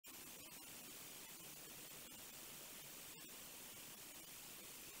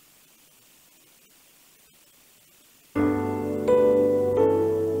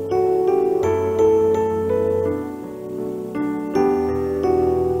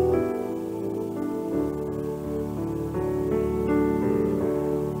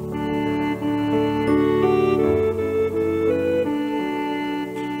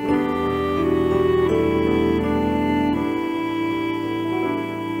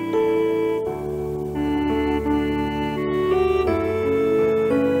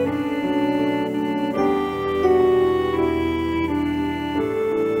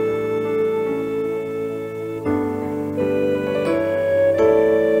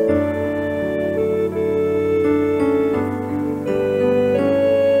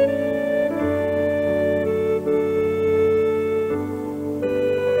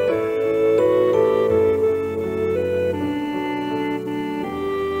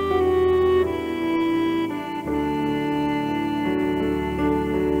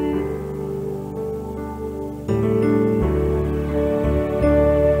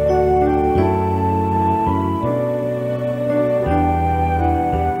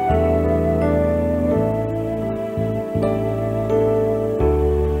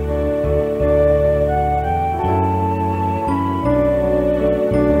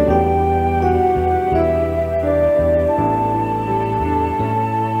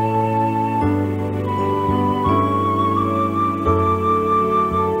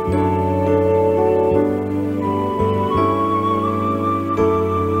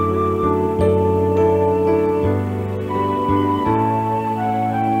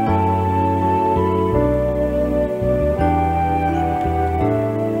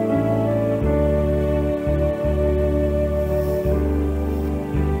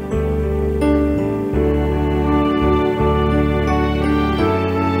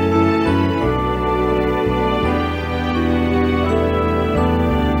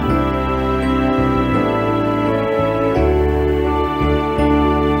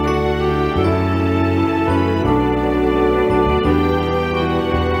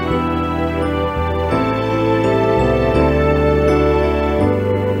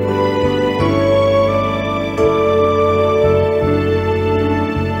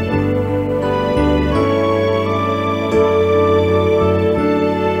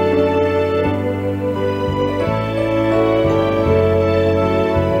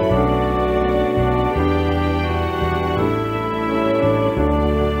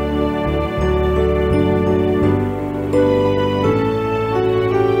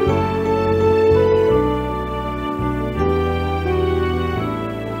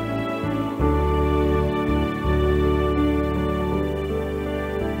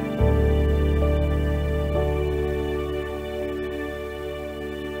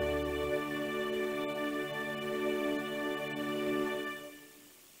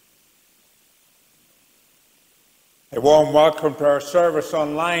A warm welcome to our service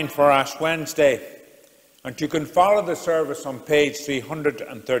online for Ash Wednesday, and you can follow the service on page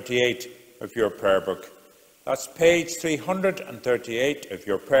 338 of your prayer book. That's page 338 of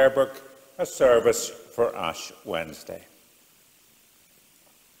your prayer book, a service for Ash Wednesday.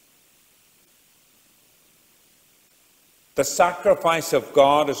 The sacrifice of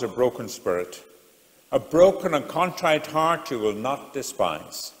God is a broken spirit. A broken and contrite heart you will not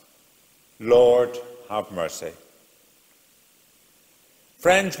despise. Lord, have mercy.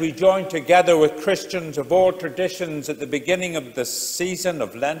 Friends, we join together with Christians of all traditions at the beginning of the season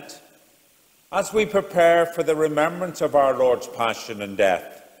of Lent as we prepare for the remembrance of our Lord's passion and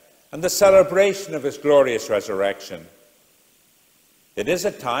death and the celebration of his glorious resurrection. It is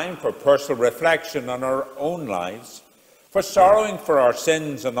a time for personal reflection on our own lives, for sorrowing for our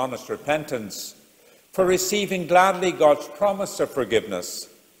sins and honest repentance, for receiving gladly God's promise of forgiveness,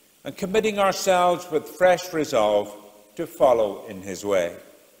 and committing ourselves with fresh resolve to follow in his way.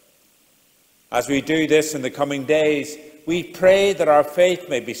 As we do this in the coming days, we pray that our faith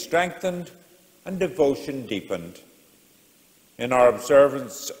may be strengthened and devotion deepened. In our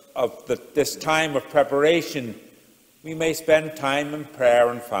observance of this time of preparation, we may spend time in prayer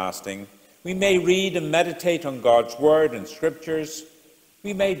and fasting. We may read and meditate on God's word and scriptures.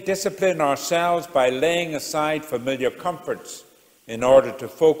 We may discipline ourselves by laying aside familiar comforts in order to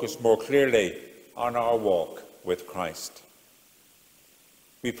focus more clearly on our walk with Christ.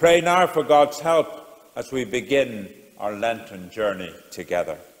 We pray now for God's help as we begin our Lenten journey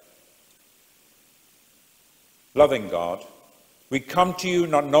together. Loving God, we come to you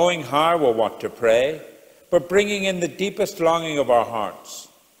not knowing how or what to pray, but bringing in the deepest longing of our hearts,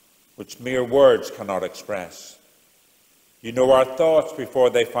 which mere words cannot express. You know our thoughts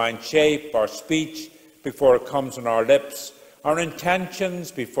before they find shape, our speech before it comes on our lips, our intentions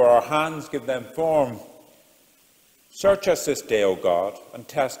before our hands give them form. Search us this day, O God, and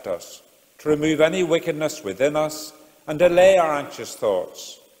test us, to remove any wickedness within us and allay our anxious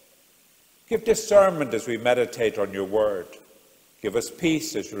thoughts. Give discernment as we meditate on your word. Give us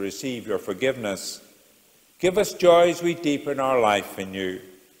peace as we receive your forgiveness. Give us joy as we deepen our life in you.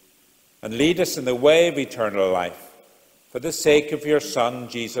 And lead us in the way of eternal life, for the sake of your Son,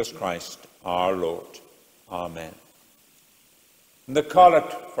 Jesus Christ, our Lord. Amen. And the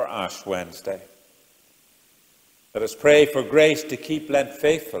collect for Ash Wednesday. Let us pray for grace to keep Lent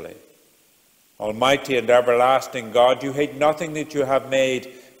faithfully. Almighty and everlasting God, you hate nothing that you have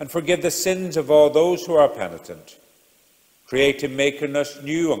made, and forgive the sins of all those who are penitent. Create and make in us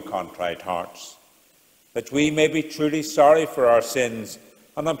new and contrite hearts, that we may be truly sorry for our sins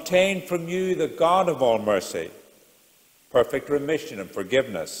and obtain from you, the God of all mercy, perfect remission and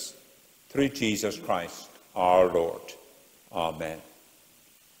forgiveness through Jesus Christ our Lord. Amen.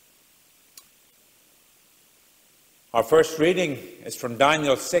 Our first reading is from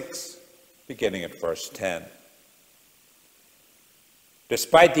Daniel 6, beginning at verse 10.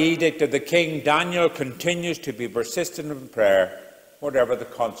 Despite the edict of the king, Daniel continues to be persistent in prayer, whatever the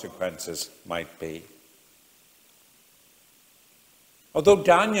consequences might be. Although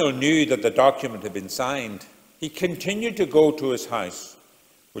Daniel knew that the document had been signed, he continued to go to his house,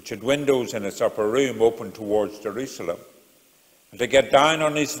 which had windows in its upper room open towards Jerusalem, and to get down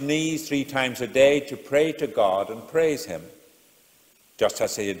on his knees 3 times a day to pray to God and praise him, just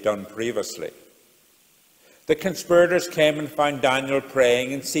as he had done previously. The conspirators came and found Daniel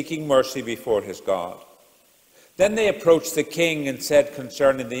praying and seeking mercy before his God. Then they approached the king and said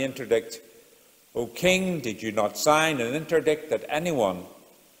concerning the interdict, "O king, did you not sign an interdict that anyone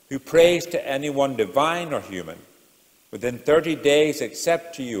who prays to anyone divine or human, within 30 days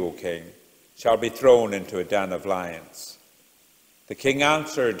except to you, O king, shall be thrown into a den of lions?" The king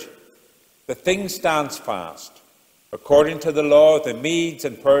answered, "The thing stands fast, according to the law of the Medes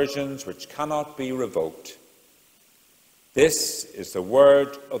and Persians, which cannot be revoked." This is the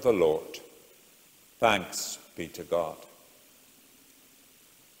word of the Lord. Thanks be to God.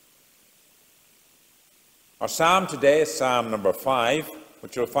 Our psalm today is Psalm number 5,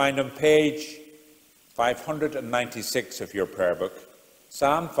 which you'll find on page 596 of your prayer book.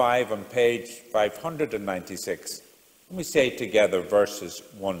 Psalm 5 on page 596. And we say together verses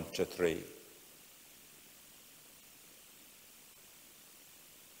 1 to 3.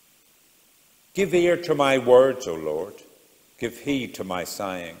 Give ear to my words, O Lord. Give heed to my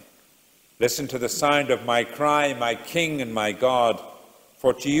sighing. Listen to the sound of my cry, my King and my God,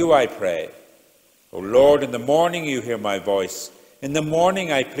 for to you I pray. O Lord, in the morning you hear my voice. In the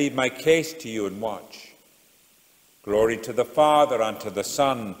morning I plead my case to you and watch. Glory to the Father, and to the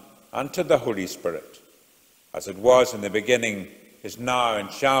Son, and to the Holy Spirit, as it was in the beginning, is now,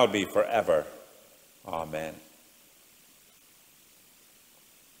 and shall be forever. Amen.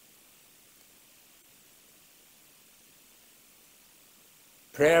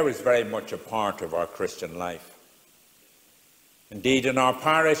 Prayer is very much a part of our Christian life. Indeed, in our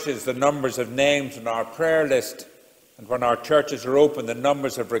parishes, the numbers of names on our prayer list, and when our churches are open, the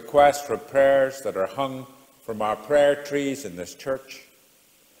numbers of requests for prayers that are hung from our prayer trees in this church,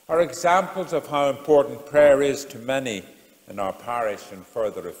 are examples of how important prayer is to many in our parish and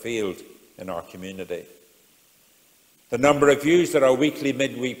further afield in our community. The number of views that our weekly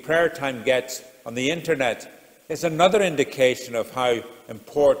midweek prayer time gets on the internet is another indication of how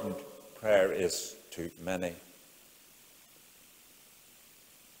important prayer is to many.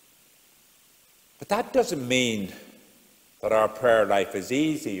 But that doesn't mean that our prayer life is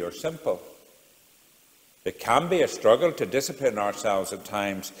easy or simple. It can be a struggle to discipline ourselves at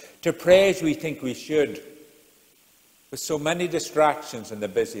times, to pray as we think we should, with so many distractions in the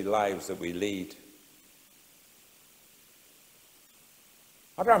busy lives that we lead.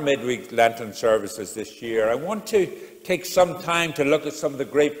 At our midweek Lenten services this year, I want to take some time to look at some of the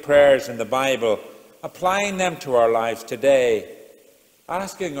great prayers in the Bible, applying them to our lives today,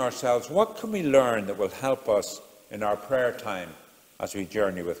 asking ourselves, what can we learn that will help us in our prayer time as we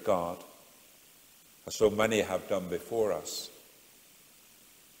journey with God, as so many have done before us.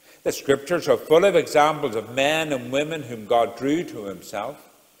 The Scriptures are full of examples of men and women whom God drew to himself,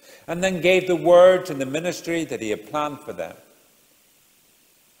 and then gave the words and the ministry that he had planned for them.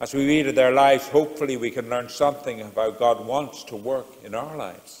 As we read of their lives, hopefully we can learn something of how God wants to work in our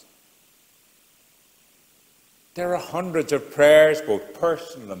lives. There are hundreds of prayers, both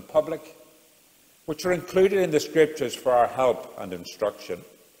personal and public, which are included in the Scriptures for our help and instruction.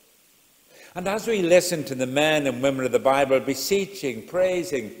 And as we listen to the men and women of the Bible beseeching,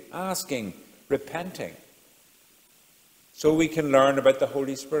 praising, asking, repenting, so we can learn about the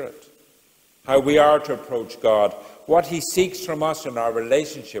Holy Spirit, how we are to approach God, what he seeks from us in our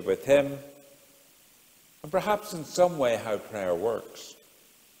relationship with him, and perhaps in some way how prayer works.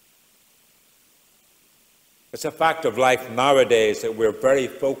 It's a fact of life nowadays that we're very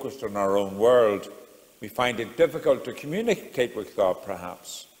focused on our own world. We find it difficult to communicate with God,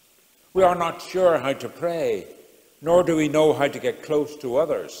 perhaps. We are not sure how to pray, nor do we know how to get close to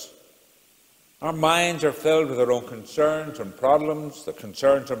others. Our minds are filled with our own concerns and problems, the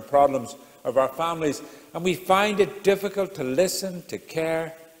concerns and problems of our families, and we find it difficult to listen, to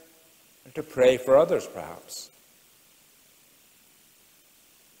care, and to pray for others, perhaps.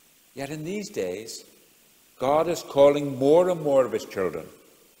 Yet in these days, God is calling more and more of his children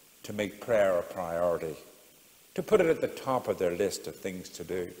to make prayer a priority, to put it at the top of their list of things to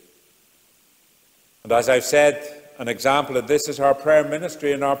do. And as I've said, an example of this is our prayer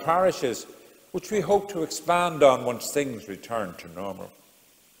ministry in our parishes, which we hope to expand on once things return to normal.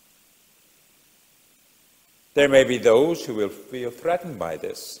 There may be those who will feel threatened by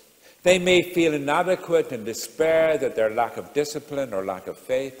this. They may feel inadequate and despair that their lack of discipline or lack of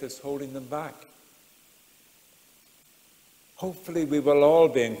faith is holding them back. Hopefully we will all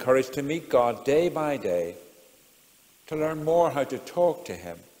be encouraged to meet God day by day, to learn more how to talk to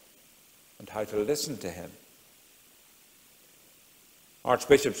him and how to listen to him.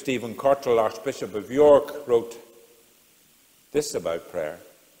 Archbishop Stephen Cottrell, Archbishop of York, wrote this about prayer.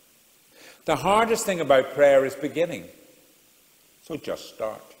 The hardest thing about prayer is beginning, so just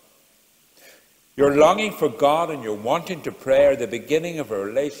start. You're longing for God and you're wanting to pray are the beginning of a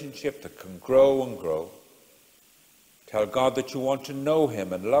relationship that can grow and grow. Tell God that you want to know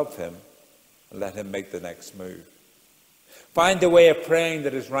him and love him, and let him make the next move. Find the way of praying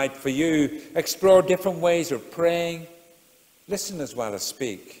that is right for you. Explore different ways of praying. Listen as well as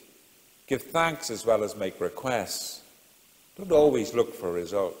speak. Give thanks as well as make requests. Don't always look for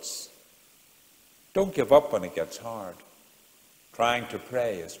results. Don't give up when it gets hard. Trying to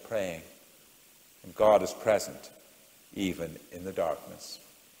pray is praying, and God is present even in the darkness.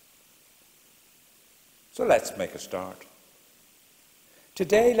 So let's make a start.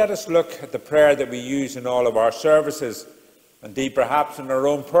 Today, let us look at the prayer that we use in all of our services, indeed perhaps in our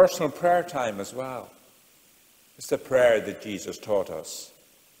own personal prayer time as well. It's the prayer that Jesus taught us,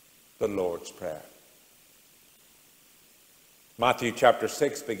 the Lord's Prayer. Matthew chapter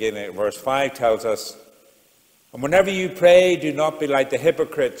 6, beginning at verse 5, tells us, "And whenever you pray, do not be like the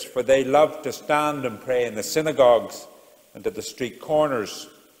hypocrites, for they love to stand and pray in the synagogues and at the street corners,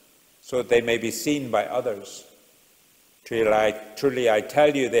 so that they may be seen by others. Truly I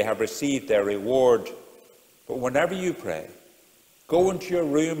tell you, they have received their reward. But whenever you pray, go into your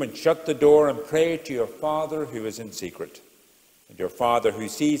room and shut the door and pray to your Father who is in secret. And your Father who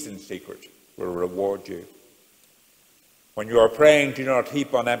sees in secret will reward you. When you are praying, do not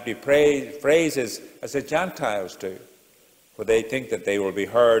heap on empty phrases as the Gentiles do, for they think that they will be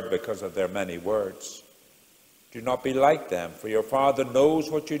heard because of their many words. Do not be like them, for your Father knows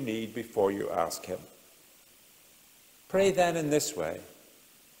what you need before you ask him. Pray then in this way: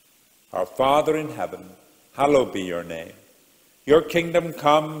 Our Father in heaven, hallowed be your name. Your kingdom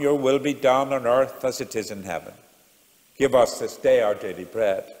come, your will be done on earth as it is in heaven. Give us this day our daily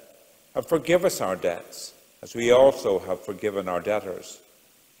bread, and forgive us our debts, as we also have forgiven our debtors.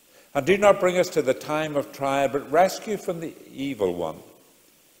 And do not bring us to the time of trial, but rescue from the evil one.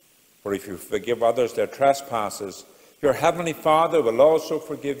 For if you forgive others their trespasses, your heavenly Father will also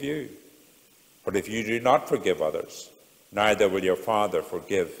forgive you. But if you do not forgive others, neither will your Father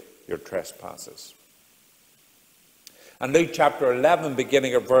forgive your trespasses. And Luke chapter 11,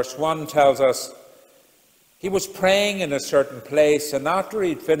 beginning at verse 1, tells us, he was praying in a certain place, and after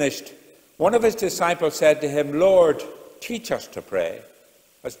he'd finished, one of his disciples said to him, Lord, teach us to pray,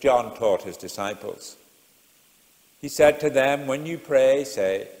 as John taught his disciples. He said to them, when you pray,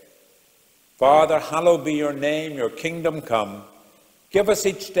 say, Father, hallowed be your name, your kingdom come. Give us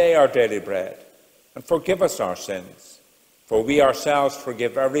each day our daily bread, and forgive us our sins, for we ourselves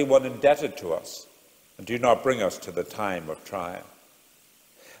forgive everyone indebted to us, and do not bring us to the time of trial.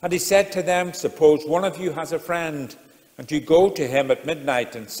 And he said to them, suppose one of you has a friend, and you go to him at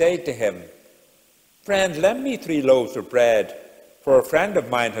midnight and say to him, Friend, lend me 3 loaves of bread, for a friend of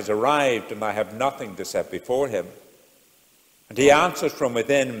mine has arrived, and I have nothing to set before him. And he answers from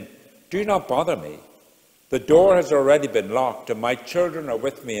within, Do not bother me. The door has already been locked, and my children are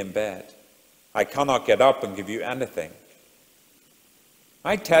with me in bed. I cannot get up and give you anything.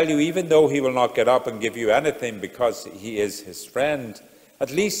 I tell you, even though he will not get up and give you anything because he is his friend,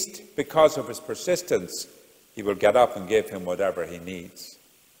 at least because of his persistence, he will get up and give him whatever he needs.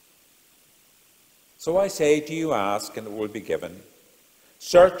 So I say to you, ask, and it will be given.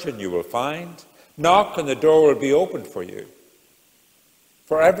 Search, and you will find. Knock, and the door will be opened for you.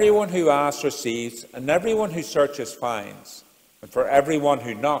 For everyone who asks receives, and everyone who searches finds. And for everyone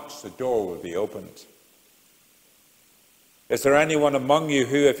who knocks, the door will be opened. Is there anyone among you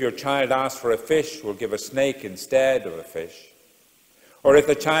who, if your child asks for a fish, will give a snake instead of a fish? Or if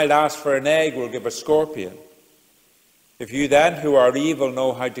the child asks for an egg, will give a scorpion? If you then, who are evil,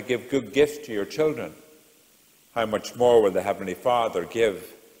 know how to give good gifts to your children, how much more will the Heavenly Father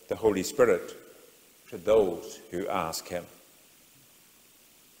give the Holy Spirit to those who ask him?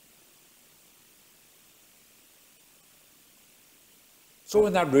 So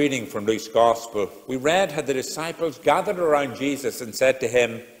in that reading from Luke's Gospel, we read how the disciples gathered around Jesus and said to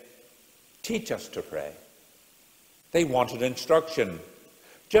him, Teach us to pray. They wanted instruction,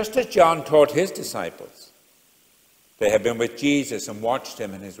 just as John taught his disciples. They had been with Jesus and watched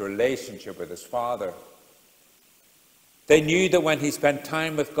him in his relationship with his Father. They knew that when he spent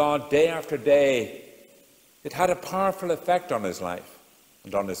time with God day after day, it had a powerful effect on his life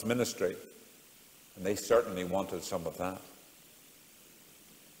and on his ministry. And they certainly wanted some of that.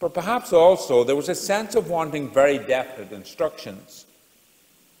 But perhaps also there was a sense of wanting very definite instructions.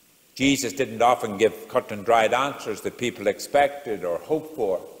 Jesus didn't often give cut and dried answers that people expected or hoped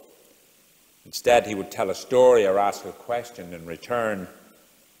for. Instead, he would tell a story or ask a question in return.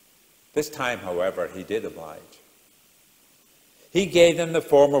 This time, however, he did oblige. He gave them the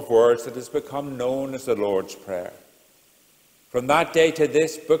form of words that has become known as the Lord's Prayer. From that day to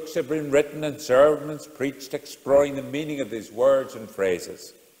this, books have been written and sermons preached exploring the meaning of these words and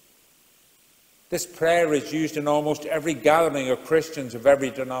phrases. This prayer is used in almost every gathering of Christians of every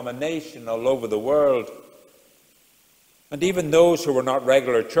denomination all over the world. And even those who were not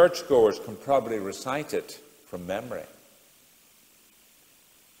regular churchgoers can probably recite it from memory.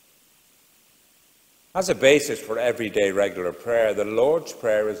 As a basis for everyday regular prayer, the Lord's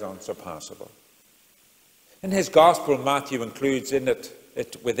Prayer is unsurpassable. In his Gospel, Matthew includes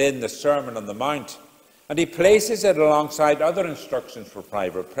it within the Sermon on the Mount, and he places it alongside other instructions for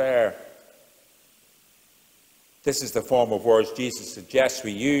private prayer. This is the form of words Jesus suggests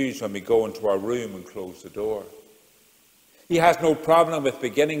we use when we go into our room and close the door. He has no problem with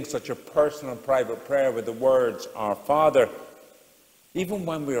beginning such a personal and private prayer with the words, Our Father. Even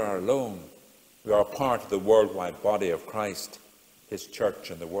when we are alone, we are part of the worldwide body of Christ, his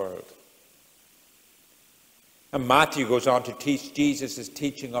church in the world. And Matthew goes on to teach Jesus'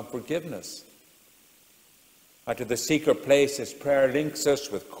 teaching on forgiveness. Out of the secret place, his prayer links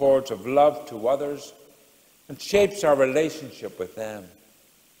us with cords of love to others and shapes our relationship with them.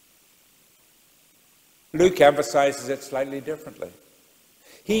 Luke emphasizes it slightly differently.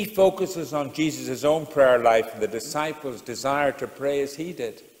 He focuses on Jesus' own prayer life and the disciples' desire to pray as he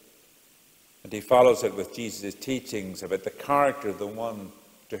did. And he follows it with Jesus' teachings about the character of the one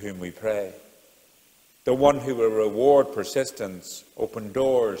to whom we pray. The one who will reward persistence, open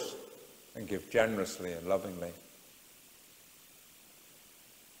doors, and give generously and lovingly.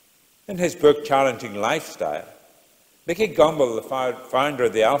 In his book, Challenging Lifestyle, Mickey Gumbel, the founder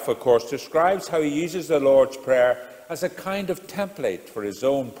of the Alpha Course, describes how he uses the Lord's Prayer as a kind of template for his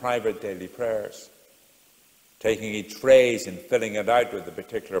own private daily prayers, taking each phrase and filling it out with the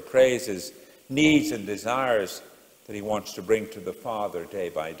particular praises, needs and desires that he wants to bring to the Father day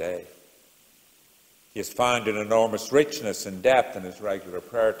by day. He has found an enormous richness and depth in his regular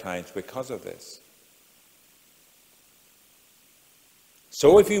prayer times because of this.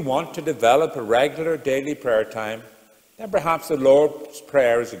 So if you want to develop a regular daily prayer time, then perhaps the Lord's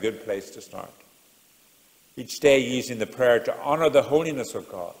Prayer is a good place to start. Each day using the prayer to honor the holiness of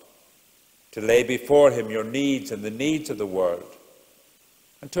God, to lay before him your needs and the needs of the world,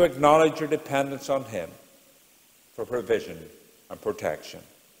 and to acknowledge your dependence on him for provision and protection.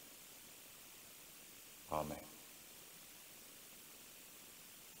 Amen.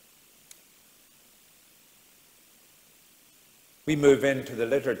 We move into the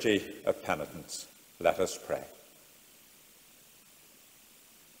liturgy of penitence. Let us pray.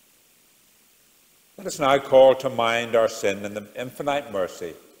 Let us now call to mind our sin and the infinite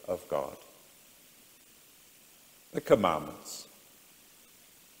mercy of God. The commandments.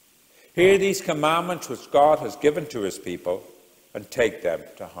 Hear these commandments which God has given to his people, and take them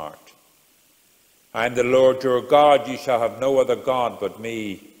to heart. I am the Lord your God, you shall have no other God but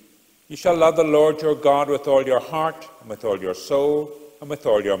me. You shall love the Lord your God with all your heart, and with all your soul, and with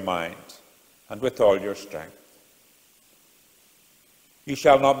all your mind, and with all your strength. You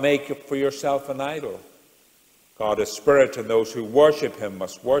shall not make for yourself an idol. God is spirit, and those who worship him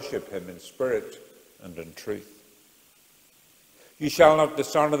must worship him in spirit and in truth. You shall not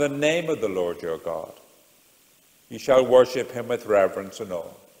dishonor the name of the Lord your God. You shall worship him with reverence and awe.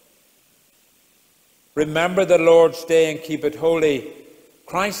 Remember the Lord's day and keep it holy.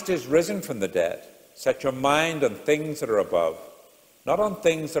 Christ is risen from the dead. Set your mind on things that are above, not on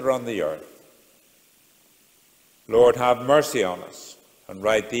things that are on the earth. Lord, have mercy on us, and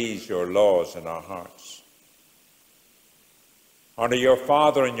write these your laws in our hearts. Honor your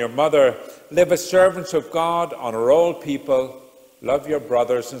father and your mother. Live as servants of God. Honor all people. Love your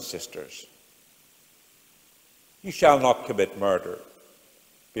brothers and sisters. You shall not commit murder.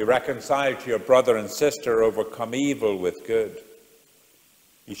 Be reconciled to your brother and sister. Overcome evil with good.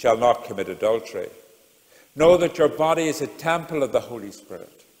 You shall not commit adultery. Know that your body is a temple of the Holy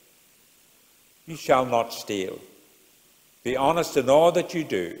Spirit. You shall not steal. Be honest in all that you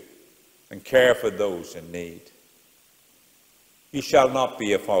do, and care for those in need. You shall not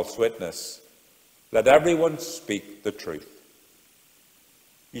be a false witness. Let everyone speak the truth.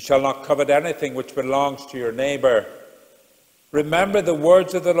 You shall not covet anything which belongs to your neighbor. Remember the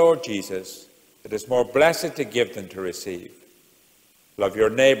words of the Lord Jesus. It is more blessed to give than to receive. Love your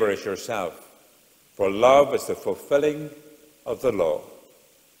neighbor as yourself, for love is the fulfilling of the law.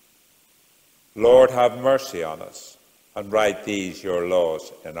 Lord, have mercy on us, and write these your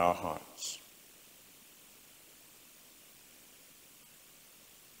laws in our hearts.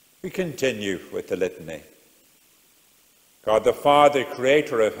 We continue with the litany. God the Father,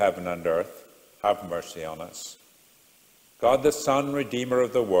 creator of heaven and earth, have mercy on us. God the Son, Redeemer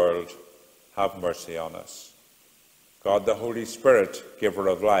of the world, have mercy on us. God the Holy Spirit, giver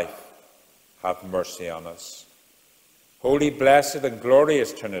of life, have mercy on us. Holy, blessed, and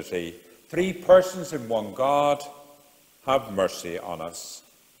glorious Trinity, three persons in one God, have mercy on us.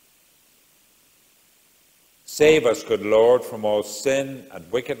 Save us, good Lord, from all sin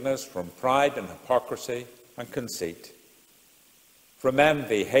and wickedness, from pride and hypocrisy and conceit, from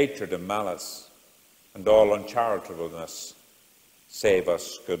envy, hatred, and malice, and all uncharitableness. Save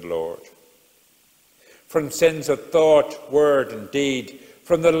us, good Lord. From sins of thought, word, and deed,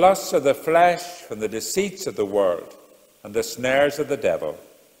 from the lusts of the flesh, from the deceits of the world, and the snares of the devil.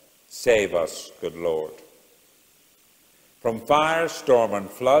 Save us, good Lord. From fire, storm, and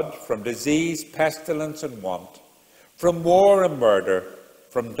flood, from disease, pestilence, and want, from war and murder,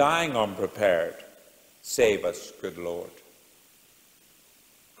 from dying unprepared. Save us, good Lord.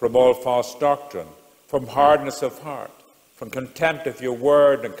 From all false doctrine, from hardness of heart, from contempt of your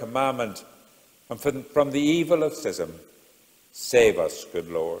word and commandment, and from the evil of schism. Save us, good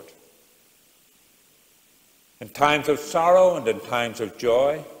Lord. In times of sorrow and in times of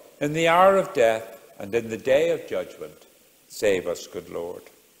joy, in the hour of death and in the day of judgment, save us, good Lord.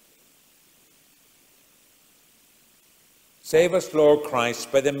 Save us, Lord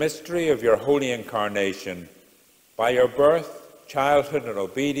Christ, by the mystery of your holy incarnation, by your birth, childhood, and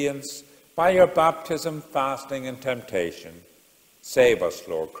obedience, by your baptism, fasting, and temptation. Save us,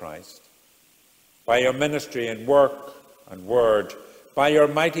 Lord Christ. By your ministry and work and word, by your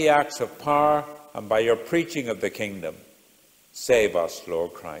mighty acts of power, and by your preaching of the kingdom. Save us,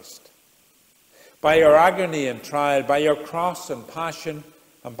 Lord Christ. By your agony and trial, by your cross and passion,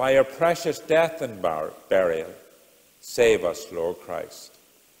 and by your precious death and burial, save us, Lord Christ.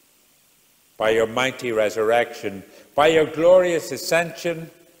 By your mighty resurrection, by your glorious ascension,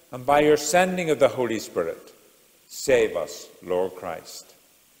 and by your sending of the Holy Spirit, save us, Lord Christ.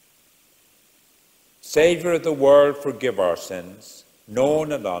 Saviour of the world, forgive our sins,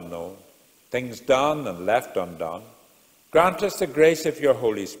 known and unknown, things done and left undone. Grant us the grace of your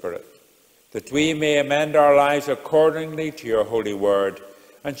Holy Spirit, that we may amend our lives accordingly to your holy word,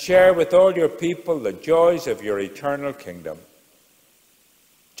 and share with all your people the joys of your eternal kingdom.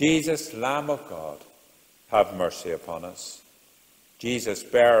 Jesus, Lamb of God, have mercy upon us. Jesus,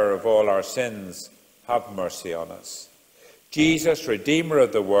 bearer of all our sins, have mercy on us. Jesus, Redeemer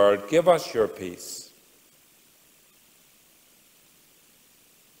of the world, give us your peace.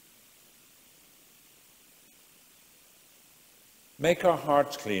 Make our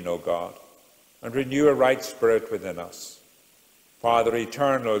hearts clean, O God, and renew a right spirit within us. Father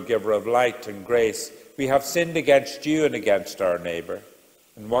eternal, giver of light and grace, we have sinned against you and against our neighbour,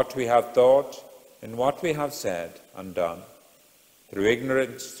 in what we have thought, in what we have said and done. Through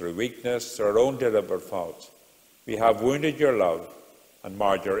ignorance, through weakness, our own deliberate fault, we have wounded your love and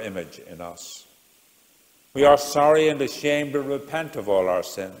marred your image in us. We are sorry and ashamed and repent of all our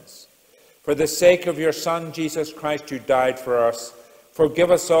sins. For the sake of your Son, Jesus Christ, who died for us,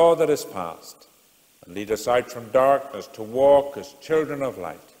 forgive us all that is past, and lead us out from darkness to walk as children of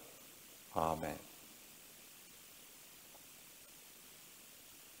light. Amen.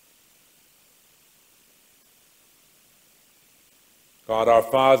 God our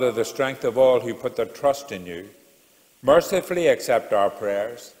Father, the strength of all who put their trust in you, mercifully accept our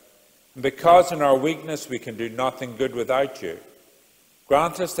prayers, and because in our weakness we can do nothing good without you,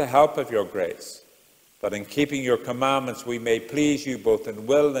 grant us the help of your grace, that in keeping your commandments we may please you both in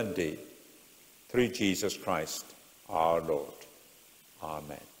will and deed, through Jesus Christ our Lord.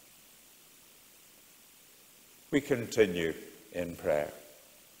 Amen. We continue in prayer.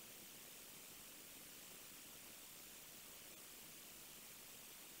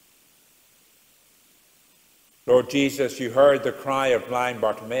 Lord Jesus, you heard the cry of blind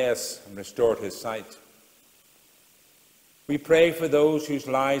Bartimaeus and restored his sight. We pray for those whose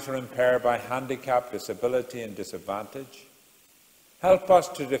lives are impaired by handicap, disability and disadvantage. Help us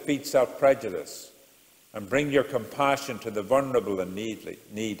to defeat self-prejudice and bring your compassion to the vulnerable and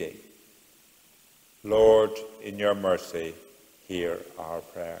needy. Lord, in your mercy, hear our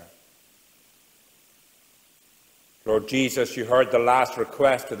prayer. Lord Jesus, you heard the last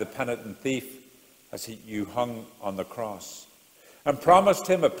request of the penitent thief as you hung on the cross, and promised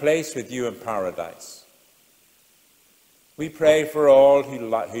him a place with you in paradise. We pray for all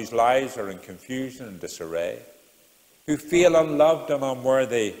whose lives are in confusion and disarray, who feel unloved and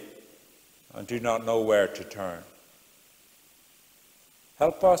unworthy and do not know where to turn.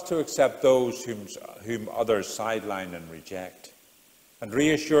 Help us to accept those whom others sideline and reject, and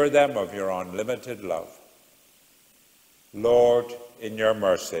reassure them of your unlimited love. Lord, in your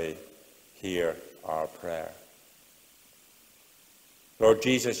mercy, hear our prayer. Lord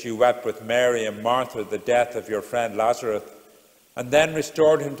Jesus, you wept with Mary and Martha at the death of your friend Lazarus, and then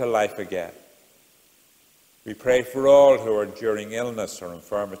restored him to life again. We pray for all who are enduring illness or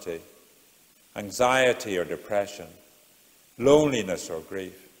infirmity, anxiety or depression, loneliness or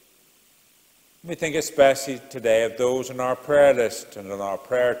grief. We think especially today of those on our prayer list and on our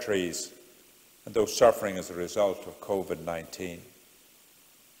prayer trees, and those suffering as a result of COVID-19.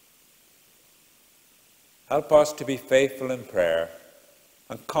 Help us to be faithful in prayer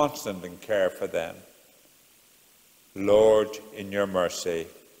and constant in care for them. Lord, in your mercy,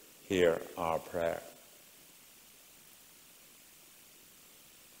 hear our prayer.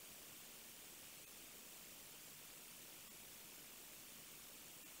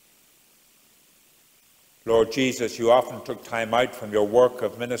 Lord Jesus, you often took time out from your work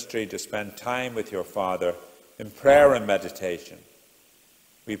of ministry to spend time with your Father in prayer and meditation.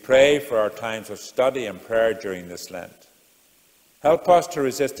 We pray for our times of study and prayer during this Lent. Help us to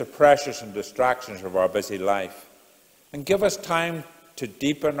resist the pressures and distractions of our busy life, and give us time to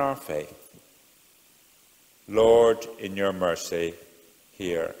deepen our faith. Lord, in your mercy,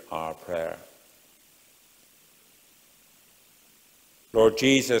 hear our prayer. Lord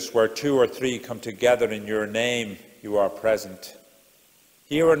Jesus, where 2 or 3 come together in your name, you are present.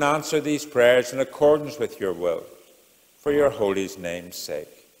 Hear and answer these prayers in accordance with your will, for your holy name's sake.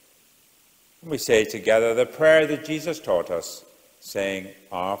 And we say together the prayer that Jesus taught us, saying,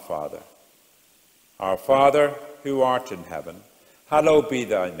 Our Father. Our Father, who art in heaven, hallowed be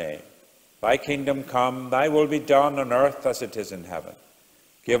thy name. Thy kingdom come, thy will be done on earth as it is in heaven.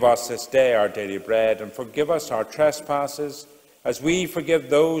 Give us this day our daily bread, and forgive us our trespasses, as we forgive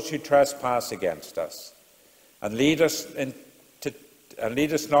those who trespass against us. And lead us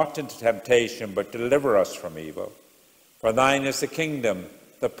not into temptation, but deliver us from evil. For thine is the kingdom,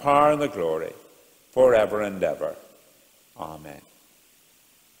 the power, and the glory, forever and ever. Amen.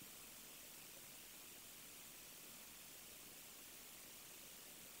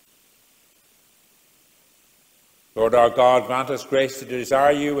 Lord our God, grant us grace to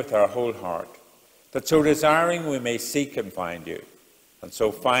desire you with our whole heart, that so desiring we may seek and find you, and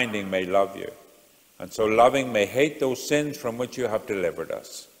so finding may love you, and so loving may hate those sins from which you have delivered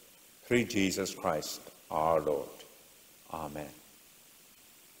us. Through Jesus Christ our Lord. Amen.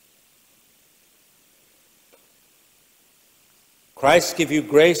 Christ give you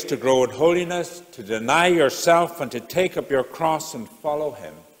grace to grow in holiness, to deny yourself, and to take up your cross and follow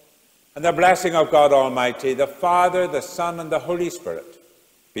him. And the blessing of God Almighty, the Father, the Son, and the Holy Spirit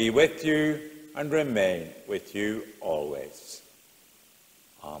be with you and remain with you always.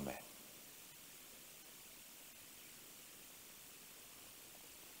 Amen.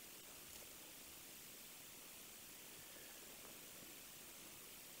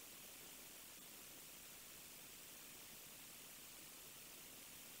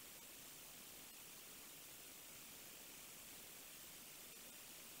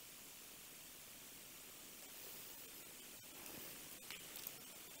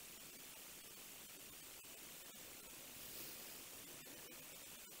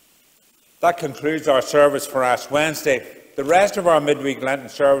 That concludes our service for Ash Wednesday. The rest of our midweek Lenten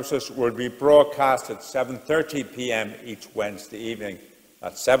services will be broadcast at 7:30 p.m. each Wednesday evening.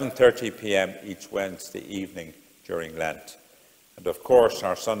 At 7:30 p.m. each Wednesday evening during Lent. And of course,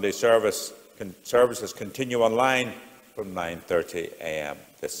 our Sunday services continue online from 9:30 a.m.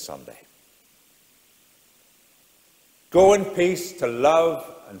 this Sunday. Go in peace to love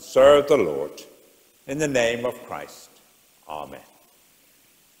and serve the Lord. In the name of Christ. Amen.